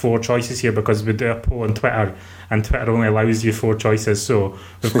only have 4 choices here because we do a poll on Twitter, and Twitter only allows you 4 choices. So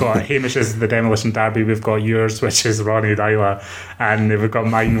we've got Hamish's The Demolition Derby, we've got yours, which is Ronnie Dyler, and we've got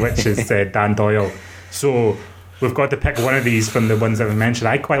mine, which is Dan Doyle. So we've got to pick one of these from the ones that we mentioned.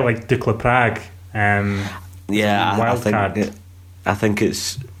 I quite like Dukla Prague. I think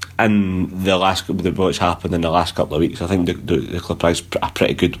it's in the last what's happened in the last couple of weeks. I think the Club Prague's a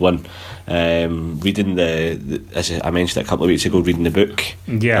pretty good one. Reading as I mentioned a couple of weeks ago, reading the book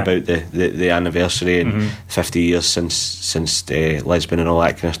about the anniversary and 50 years since Lisbon and all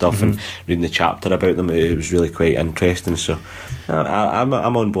that kind of stuff, and reading the chapter about them, it was really quite interesting. So I'm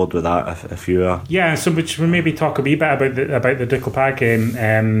on board with that if you are. Yeah, so we should maybe talk a wee bit about the Dukla Prague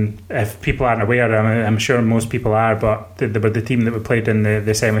game. If people aren't aware, I'm sure most people are, but they were the team that we played in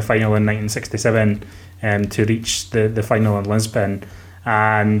the semi-final in 1967 to reach the final in Lisbon,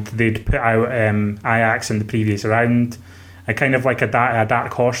 and they'd put out Ajax in the previous round, a kind of like a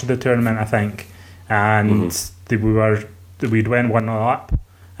dark horse of the tournament, I think, and we'd went 1-0 up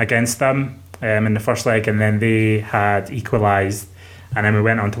against them in the first leg, and then they had equalised, and then we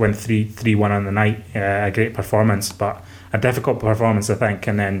went on to win 3-1 on the night. A great performance, but a difficult performance, I think.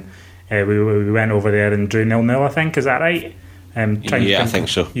 And then we went over there and drew 0-0, I think. Is that right? I think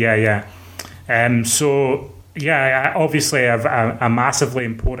so. Yeah. So obviously a massively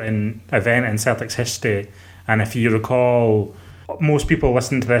important event in Celtic's history. And if you recall, most people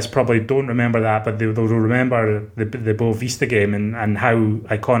listening to this probably don't remember that, but they'll remember the Boa Vista game and how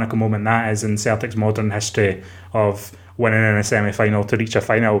iconic a moment that is in Celtic's modern history of winning in a semi-final to reach a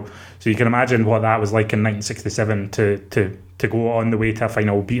final. So you can imagine what that was like in 1967 to go on the way to a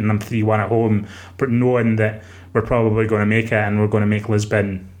final, beating them 3-1 at home, but knowing that we're probably going to make it and we're going to make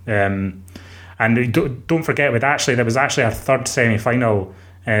Lisbon. And don't forget, there was actually our third semi-final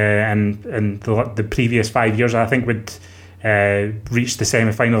in the previous 5 years. I think we'd reached the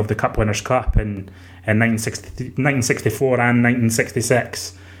semi-final of the Cup Winners' Cup in 1964 and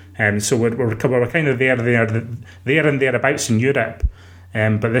 1966. So we're kind of there and thereabouts in Europe.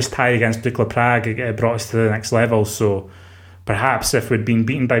 But this tie against Dukla Prague brought us to the next level. So perhaps if we'd been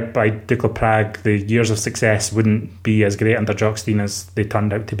beaten by Dukla Prague, the years of success wouldn't be as great under Jock Stein as they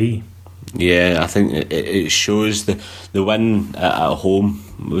turned out to be. Yeah, I think it shows the win at home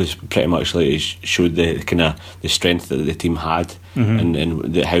was pretty much like it showed the kind of the strength that the team had,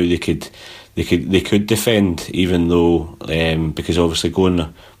 and how they could defend, even though because obviously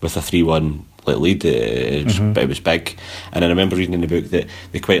going with a 3-1 lead, it was big. And I remember reading in the book that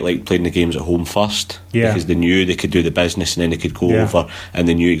they quite liked playing the games at home first, because they knew they could do the business and then they could go over, and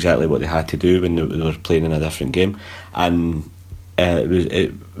they knew exactly what they had to do when they were playing in a different game. And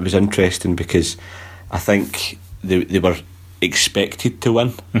it was interesting because I think they were expected to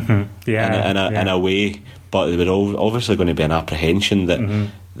win in a way, but there were obviously going to be an apprehension that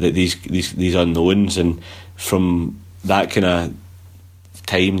that these unknowns, and from that kind of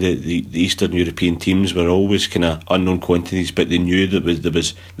time the Eastern European teams were always kind of unknown quantities, but they knew that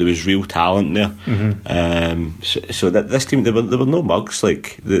there was real talent there. So that this team, there were no mugs.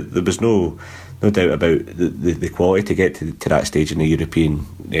 Like there was no doubt about the quality to get to that stage in the European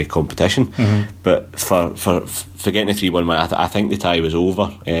competition. But for getting a 3-1 win, I think the tie was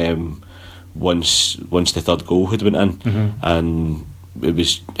over once the third goal had went in, and it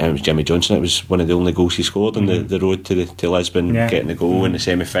was Jimmy Johnson. It was one of the only goals he scored on the road to Lisbon, getting the goal in the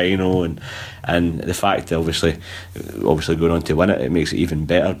semi-final, and the fact that obviously going on to win it makes it even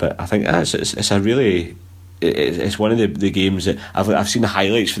better. But I think it's a really. It's one of the games that I've seen the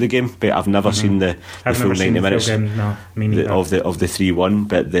highlights for the game, but I've never seen the full 90 minutes of the 3-1.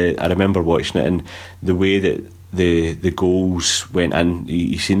 But I remember watching it, and the way that the goals went in,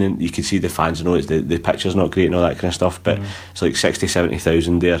 you could see the fans. I know the picture's not great and all that kind of stuff, but it's like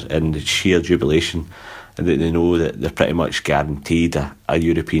 60,000-70,000 there, and the sheer jubilation. And they know that they're pretty much guaranteed a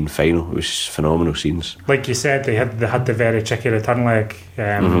European final. It was phenomenal scenes. Like you said, they had the very tricky return leg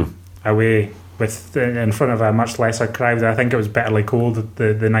away, in front of a much lesser crowd. I think it was bitterly cold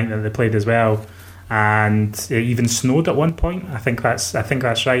the night that they played as well, and it even snowed at one point. I think that's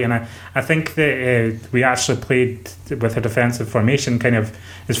right, and I think that we actually played with a defensive formation. Kind of,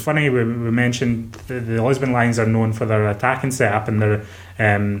 it's funny we mentioned the Lisbon Lions are known for their attacking setup, and they're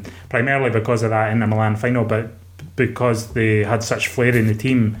primarily because of that Inter Milan final, but because they had such flair in the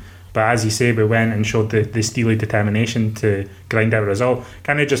team. But as you say, we went and showed the steely determination to grind out a result.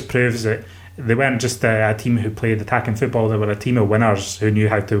 Kind of just proves that they weren't just a team who played attacking football. They were a team of winners who knew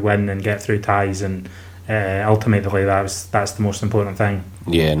how to win and get through ties, and ultimately that's the most important thing.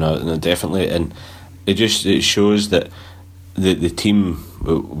 Yeah, no, definitely, and it shows that the team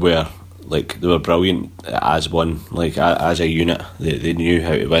were they were brilliant as one, as a unit. They knew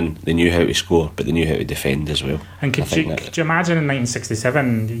how to win, they knew how to score, but they knew how to defend as well. And could you imagine in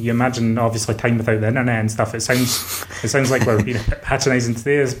 1967? You imagine obviously time without the internet and stuff. It sounds like we're being a bit patronising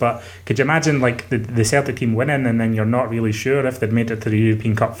today, but could you imagine the Celtic team winning, and then you're not really sure if they'd made it to the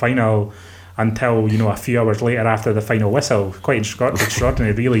European Cup final until a few hours later after the final whistle? Quite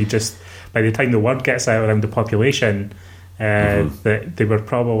extraordinary, really. Just by the time the word gets out around the population. That they were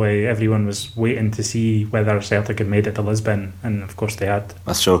probably, everyone was waiting to see whether Celtic had made it to Lisbon, and of course they had.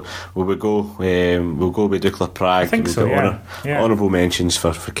 So we'll go with Dukla Prague. I think so, honourable mentions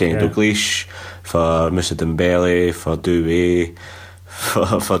for Kenny Dalglish, for Moussa Dembele, for Doué,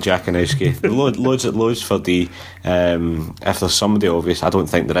 for Jakanowski, loads for D. If there's somebody obvious, I don't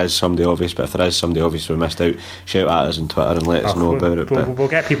think there is somebody obvious, but if there is somebody obvious we missed out, shout at us on Twitter and let us know about it. We'll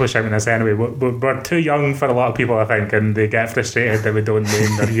get people shouting us anyway. We're too young for a lot of people, I think, and they get frustrated that we don't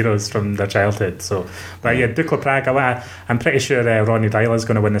name their heroes from their childhood. So, but yeah, Dukla Prague, I'm pretty sure Ronnie Dyla's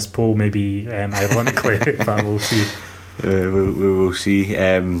going to win this poll, maybe ironically, but we'll see. We will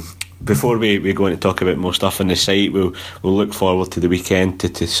see. Before we go on to talk about more stuff on the site, we'll look forward to the weekend,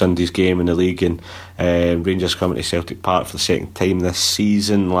 to Sunday's game in the league, and Rangers coming to Celtic Park for the second time this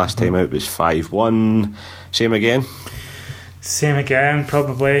season. Last time out was 5-1. Same again? Same again,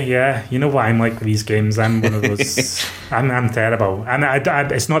 probably, yeah. You know what I'm like with these games. I'm one of those... I'm terrible. And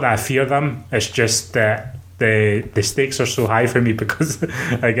it's not that I fear them, it's just that the stakes are so high for me because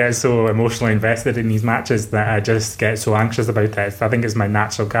I get so emotionally invested in these matches that I just get so anxious about it. I think it's my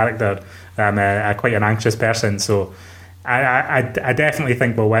natural character. I'm quite an anxious person, so I definitely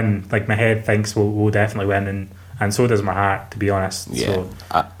think we'll win. Like, my head thinks we'll definitely win, and so does my heart, to be honest. Yeah. So,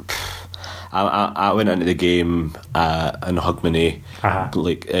 I went into the game in Hogmanay.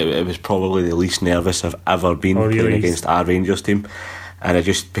 Like, it was probably the least nervous I've ever been playing against our Rangers team, and I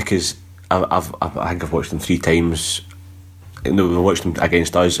just, because I think I've watched them 3 times. No, we've watched them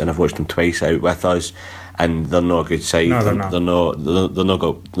against us, and I've watched them twice out with us, and they're not a good side. No, they're not. They've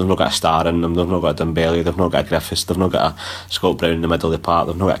not got a star in them. They've not got a Dembele. They've not got a Griffiths. They've not got a Scott Brown in the middle of the park.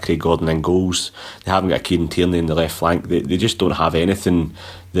 They've not got a Craig Gordon in goals. They haven't got a Kieran Tierney in the left flank. They just don't have anything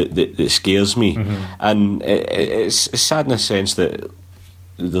that scares me. And it's sad in the sense that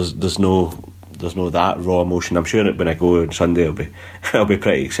there's no that raw emotion. I'm sure that when I go on Sunday, I'll be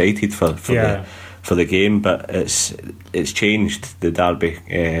pretty excited for the game. But it's changed, the derby.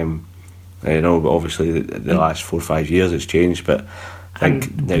 Obviously the last 4 or 5 years it's changed, but I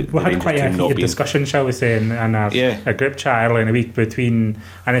think we had quite a heated discussion, shall we say, in our group chat earlier in the week between,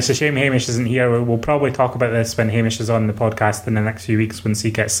 and it's a shame Hamish isn't here. We'll probably talk about this when Hamish is on the podcast in the next few weeks once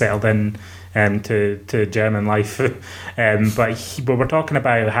he gets settled in to German life. But we're talking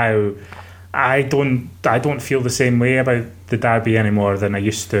about how I don't feel the same way about the derby anymore than I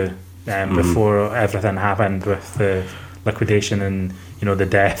used to before everything happened with the liquidation and the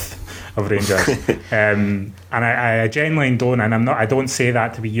death of Rangers. And I genuinely don't, and I don't say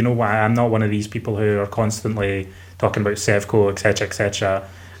that to be, I'm not one of these people who are constantly talking about Sevco, etc., etc.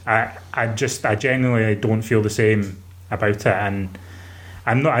 I genuinely don't feel the same about it, and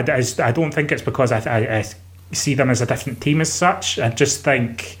I don't think it's because I see them as a different team as such. I just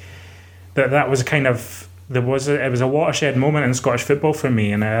think that was kind of, it was a watershed moment in Scottish football for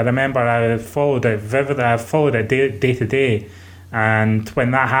me, and I remember I followed it vividly. I followed it day to day, and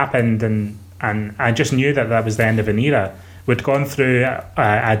when that happened, and I just knew that was the end of an era. We'd gone through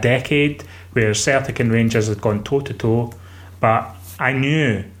a decade where Celtic and Rangers had gone toe to toe, but I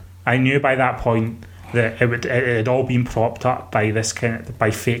knew by that point that it had all been propped up by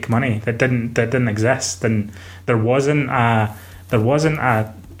by fake money that didn't exist, and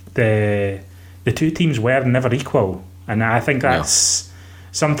the two teams were never equal, and I think that's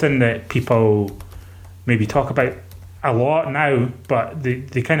something that people maybe talk about a lot now, but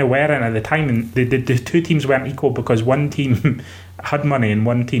they kind of weren't at the time, and the two teams weren't equal because one team had money and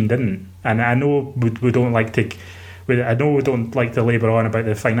one team didn't. And I know we don't like to labour on about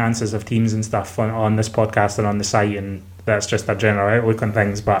the finances of teams and stuff on this podcast and on the site, and that's just a general outlook on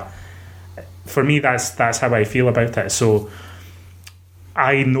things, but for me that's how I feel about it. So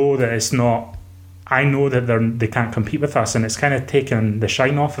I know that it's not, I know that they can't compete with us, and it's kind of taken the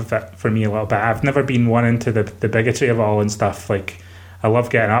shine off of it for me a little bit. I've never been one into the bigotry of it all and stuff. Like, I love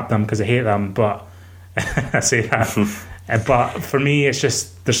getting up them because I hate them, but I say that. But for me, it's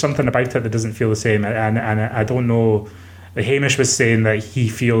just, there's something about it that doesn't feel the same, and I don't know. Hamish was saying that he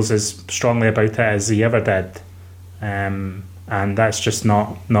feels as strongly about it as he ever did, and that's just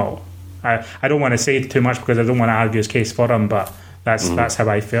not. I don't want to say too much because I don't want to argue his case for him, but that's how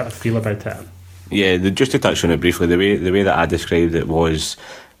I feel about it. Yeah, just to touch on it briefly, the way that I described it was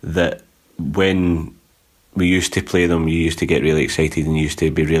that when we used to play them, you used to get really excited and you used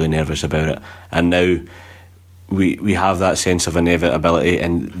to be really nervous about it, and now we have that sense of inevitability,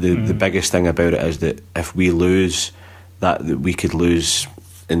 and the biggest thing about it is that if we lose, that we could lose,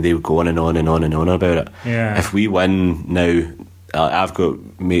 and they would go on and on and on and on about it. Yeah. If we win now, I've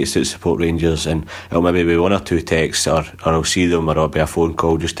got mates that support Rangers, and it'll maybe be 1 or 2 texts, or I'll see them, or it'll be a phone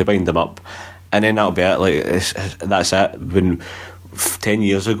call just to bind them up, and then that'll be it. Like, that's it. When 10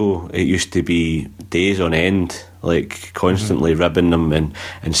 years ago, it used to be days on end, like constantly ribbing them and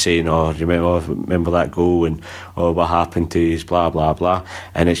saying, "Oh, remember that goal?" and "Oh, what happened to you?" Blah blah blah.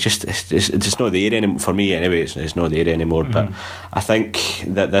 And it's just not there anymore for me. Anyway, it's not there anymore. But I think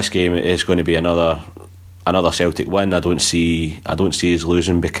that this game is going to be another Celtic win. I don't see us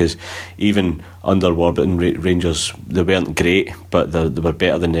losing, because even under Warburton, Rangers, they weren't great, but they were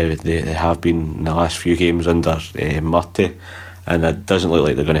better than they have been in the last few games under Murty, and it doesn't look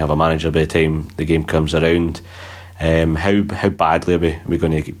like they're going to have a manager by the time the game comes around. How badly are we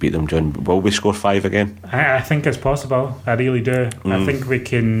going to beat them, John? Will we score 5 again? I think it's possible. I really do. I think we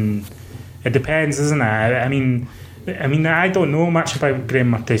can. It depends, isn't it? I mean, I don't know much about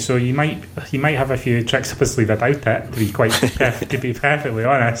Graham Murty, so he might have a few tricks up his sleeve about it. To be perfectly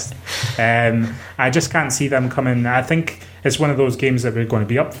honest, I just can't see them coming. I think it's one of those games that we're going to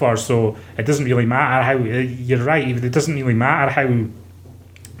be up for. So it doesn't really matter how. You're right. It doesn't really matter how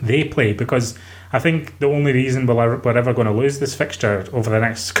they play, because I think the only reason we're ever going to lose this fixture over the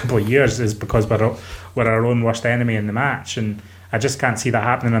next couple of years is because we're our own worst enemy in the match, and I just can't see that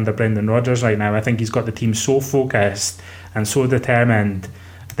happening under Brendan Rodgers right now. I think he's got the team so focused and so determined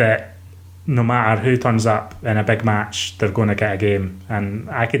that no matter who turns up in a big match, they're going to get a game, and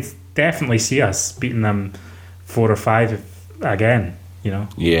I could definitely see us beating them 4 or 5 again.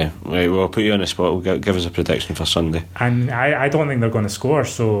 Yeah, right, well, I'll put you on the spot. We'll give us a prediction for Sunday. And I don't think they're going to score,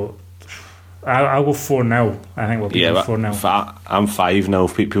 so I'll go 4-0. I think we'll beat them 4-0. I'm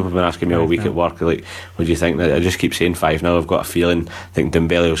 5-0. People have been asking me all week at work, like, what do you think? I just keep saying 5-0. I've got a feeling, I think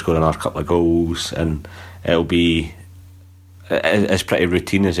Dembele will score another couple of goals, and it'll be as pretty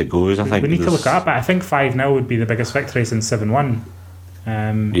routine as it goes. I think we need to look up, but I think 5-0 would be the biggest victory since 7-1.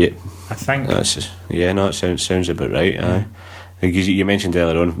 Yeah, I think. It sounds about right. Aye. You mentioned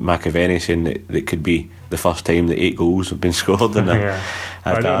earlier on McAvenny saying that it could be the first time that 8 goals have been scored in I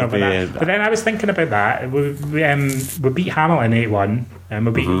don't know about that. But then I was thinking about that. We beat Hamilton 8-1, and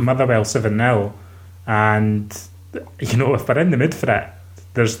we beat Motherwell 7-0, and if we're in the mood for it,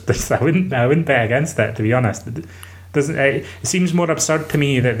 there's I wouldn't bet against it, to be honest. It seems more absurd to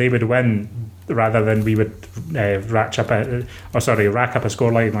me that they would win rather than we would rack up a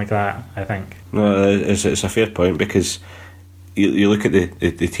scoreline like that, I think. No, it's a fair point, because you look at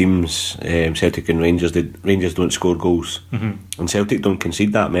the teams, Celtic and Rangers. The Rangers don't score goals, and Celtic don't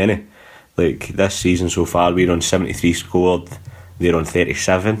concede that many. Like this season so far, we're on 73 scored, they're on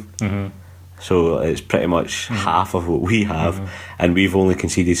 37. So it's pretty much half of what we have, and we've only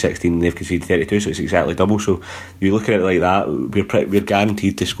conceded 16 and they've conceded 32, so it's exactly double. So you look at it like that, we're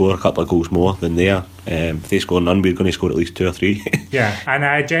guaranteed to score a couple of goals more than they are. If they score none, we're going to score at least 2 or 3. Yeah, and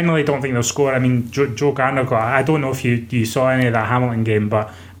I generally don't think they'll score. I mean, Joe Garner I don't know if you saw any of that Hamilton game,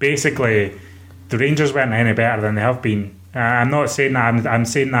 but basically the Rangers weren't any better than they have been. I'm not saying that, I'm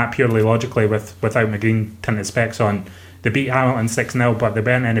saying that purely logically without my green tinted specs on. They beat Hamilton 6-0, but they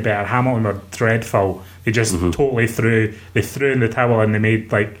weren't any better. Hamilton were dreadful. They just totally threw in the towel, and they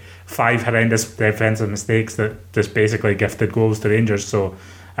made like 5 horrendous defensive mistakes that just basically gifted goals to Rangers. So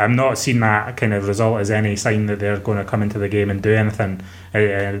I'm not seeing that kind of result as any sign that they're going to come into the game and do anything.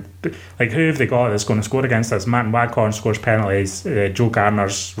 Like, who have they got that's going to score against us? Martin Waghorn scores penalties. Joe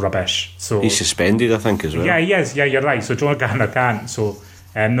Garner's rubbish. So he's suspended, I think, as well. Yeah, he is. Yeah, you're right. So Joe Garner can't. So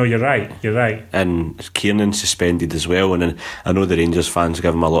no, you're right. And Kiernan suspended as well, and I know the Rangers fans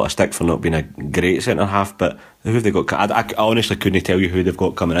give him a lot of stick for not being a great centre half, but who have they got? I honestly couldn't tell you who they've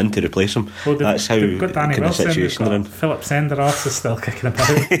got coming in to replace him. Well, that's how they've got Danny kind of Wilson, situation they're in. Philip Senderos is still kicking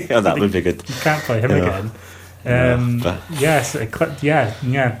about. Yeah, that would be good. You can't play him again.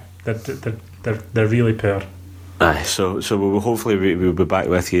 They're really poor. Aye, so we'll hopefully we'll be back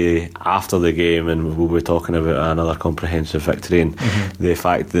with you after the game, and we'll be talking about another comprehensive victory, and the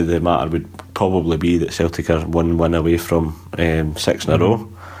fact that the matter would probably be that Celtic are 1 win away from 6 in a row,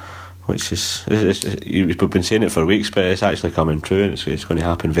 which is we've been saying it for weeks, but it's actually coming true, and it's going to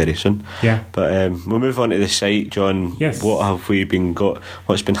happen very soon. Yeah. But we'll move on to the site, John. Yes. What have we been got?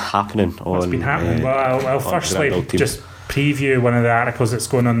 What's been happening? What's been happening? Well, I'll firstly just preview one of the articles that's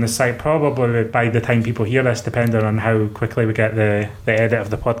going on the site, probably by the time people hear this, depending on how quickly we get the edit of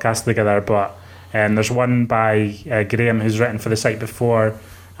the podcast together. But there's one by Graham, who's written for the site before,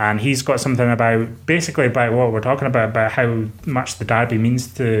 and he's got something about what we're talking about how much the derby means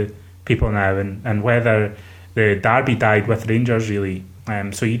to people now, and whether the derby died with Rangers really.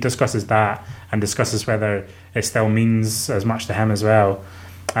 So he discusses that and discusses whether it still means as much to him as well.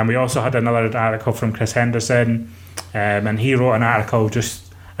 And we also had another article from Chris Henderson, and he wrote an article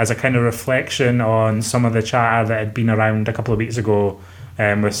just as a kind of reflection on some of the chatter that had been around a couple of weeks ago,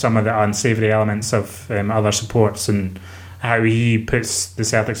 with some of the unsavoury elements of other supports, and how he puts the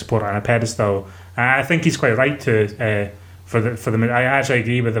Celtic support on a pedestal. I think he's quite right to. I actually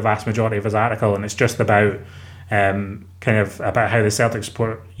agree with the vast majority of his article, and it's just about about how the Celtic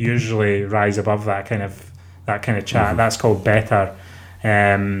support usually rise above that kind of chat. That's called better.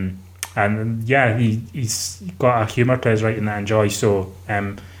 And yeah, he's got a humour to his writing that I enjoy. So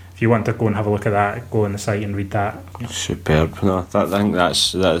if you want to go and have a look at that, go on the site and read that. Superb. No, I think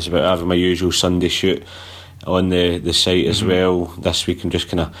that's about having my usual Sunday shoot on the site as well this week. I'm just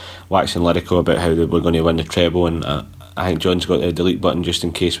kind of waxing lyrical about how we're going to win the treble, and I think John's got the delete button just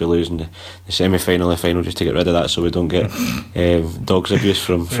in case we're losing the semi-final and final, just to get rid of that so we don't get dogs abuse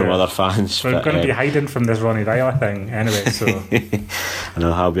from other fans. We're going to be hiding from this Ronnie Ryla thing anyway, so I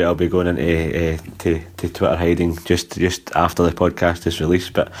know I'll be going into to Twitter hiding just after the podcast is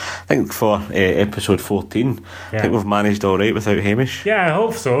released. But I think for episode 14, I think we've managed all right without Hamish. Yeah, I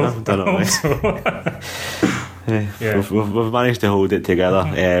hope so. I've done it right. Yeah. We've managed to hold it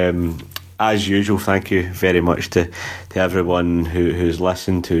together. As usual, thank you very much to everyone who's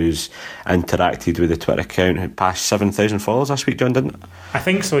listened, who's interacted with the Twitter account, who passed 7,000 followers last week, John, didn't it? I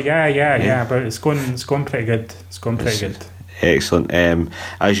think so. Yeah. But it's going pretty good. It's going pretty good. Excellent.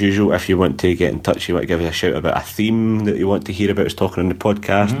 As usual, if you want to get in touch, you want to give us a shout about a theme that you want to hear about us talking on the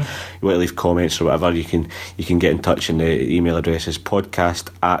podcast, you want to leave comments or whatever, you can get in touch, and the email address is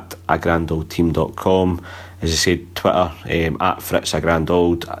podcast@agrandoldteam.com. As I said, Twitter, at Fritz a Grand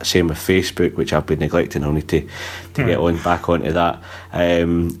Old. Same with Facebook, which I've been neglecting. I'll need to get back onto that.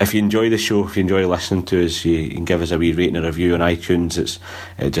 If you enjoy the show, if you enjoy listening to us, you can give us a wee rating and review on iTunes. It's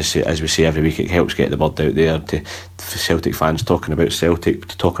just, as we say every week, it helps get the word out there to Celtic fans talking about Celtic,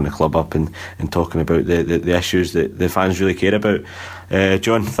 to talking the club up, and talking about the issues that the fans really care about.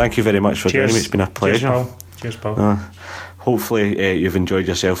 John, thank you very much for joining me. It's been a pleasure. Cheers, Paul. Hopefully you've enjoyed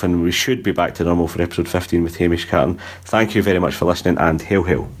yourself, and we should be back to normal for episode 15 with Hamish Carton. Thank you very much for listening, and hail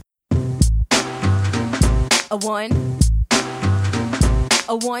hail. A 1,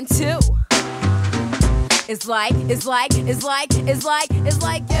 a 1, 2. It's like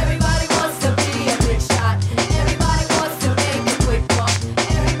every